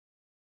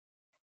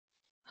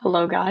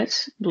Hello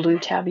guys, Blue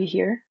Tabby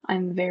here.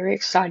 I'm very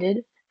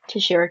excited to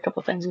share a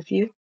couple things with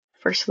you.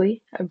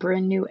 Firstly, a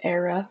brand new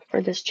era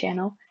for this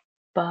channel,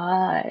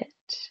 but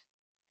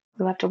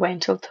you'll have to wait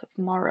until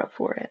tomorrow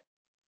for it.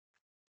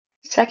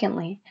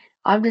 Secondly,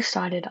 I've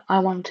decided I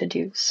want to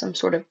do some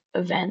sort of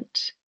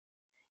event.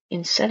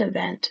 In said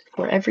event,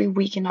 for every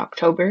week in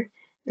October,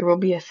 there will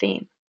be a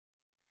theme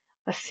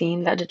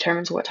that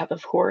determines what type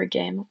of horror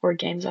game or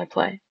games I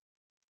play.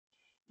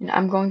 And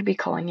I'm going to be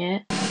calling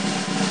it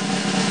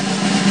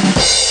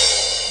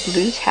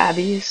Blue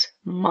Tabby's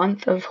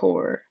Month of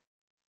Horror.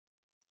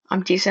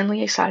 I'm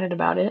decently excited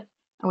about it.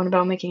 I went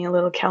about making a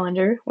little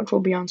calendar, which will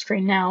be on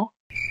screen now.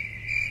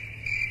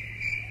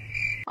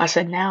 I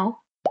said now.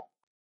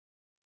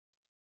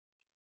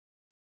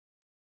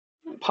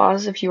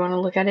 Pause if you want to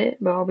look at it,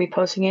 but I'll be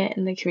posting it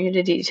in the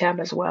community tab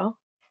as well.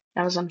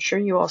 As I'm sure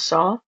you all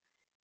saw,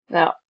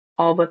 that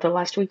all but the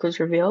last week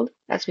was revealed.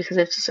 That's because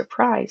it's a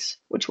surprise,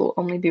 which will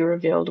only be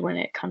revealed when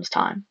it comes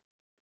time.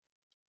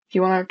 If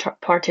you want to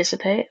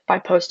participate by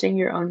posting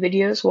your own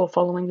videos while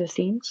following the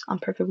themes, I'm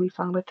perfectly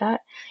fine with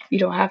that. You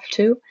don't have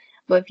to,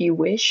 but if you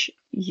wish,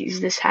 use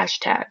this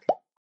hashtag.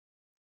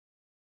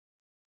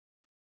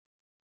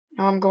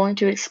 Now I'm going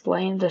to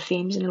explain the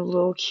themes in a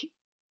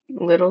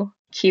little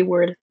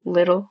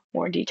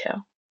more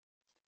detail.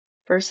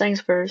 First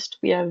things first,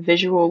 we have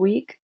Visual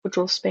Week, which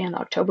will span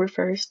October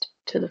 1st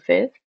to the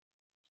 5th.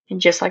 And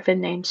just like the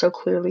name so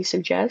clearly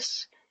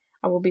suggests,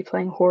 I will be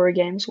playing horror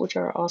games, which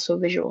are also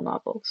visual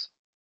novels.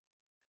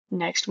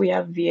 Next, we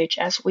have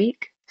VHS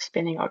Week,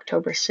 spanning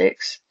October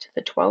 6th to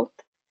the 12th.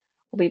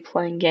 We'll be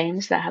playing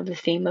games that have the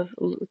theme of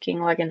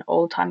looking like an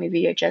old-timey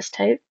VHS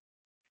tape.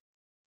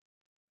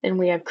 Then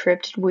we have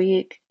Cryptid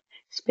Week,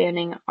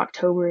 spanning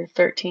October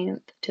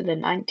 13th to the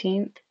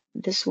 19th.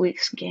 This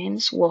week's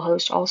games will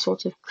host all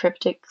sorts of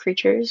cryptic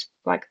creatures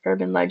like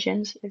urban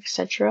legends,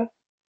 etc.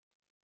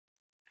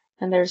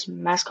 And there's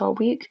Mascot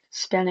Week,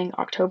 spanning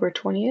October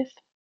 20th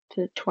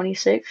to the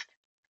 26th.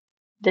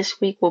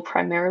 This week will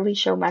primarily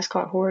show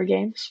mascot horror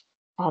games,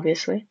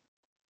 obviously.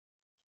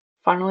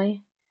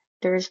 Finally,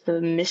 there's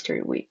the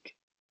Mystery Week.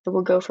 It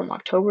will go from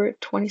October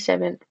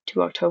 27th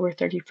to October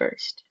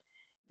 31st.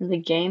 The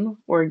game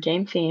or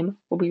game theme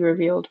will be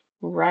revealed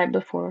right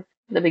before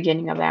the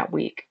beginning of that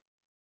week.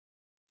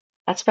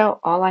 That's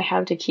about all I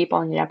have to keep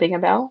on yapping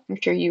about.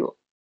 I'm sure you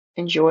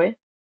enjoy,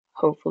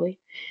 hopefully.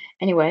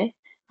 Anyway,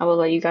 I will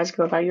let you guys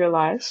go about your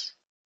lives.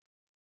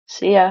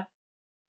 See ya.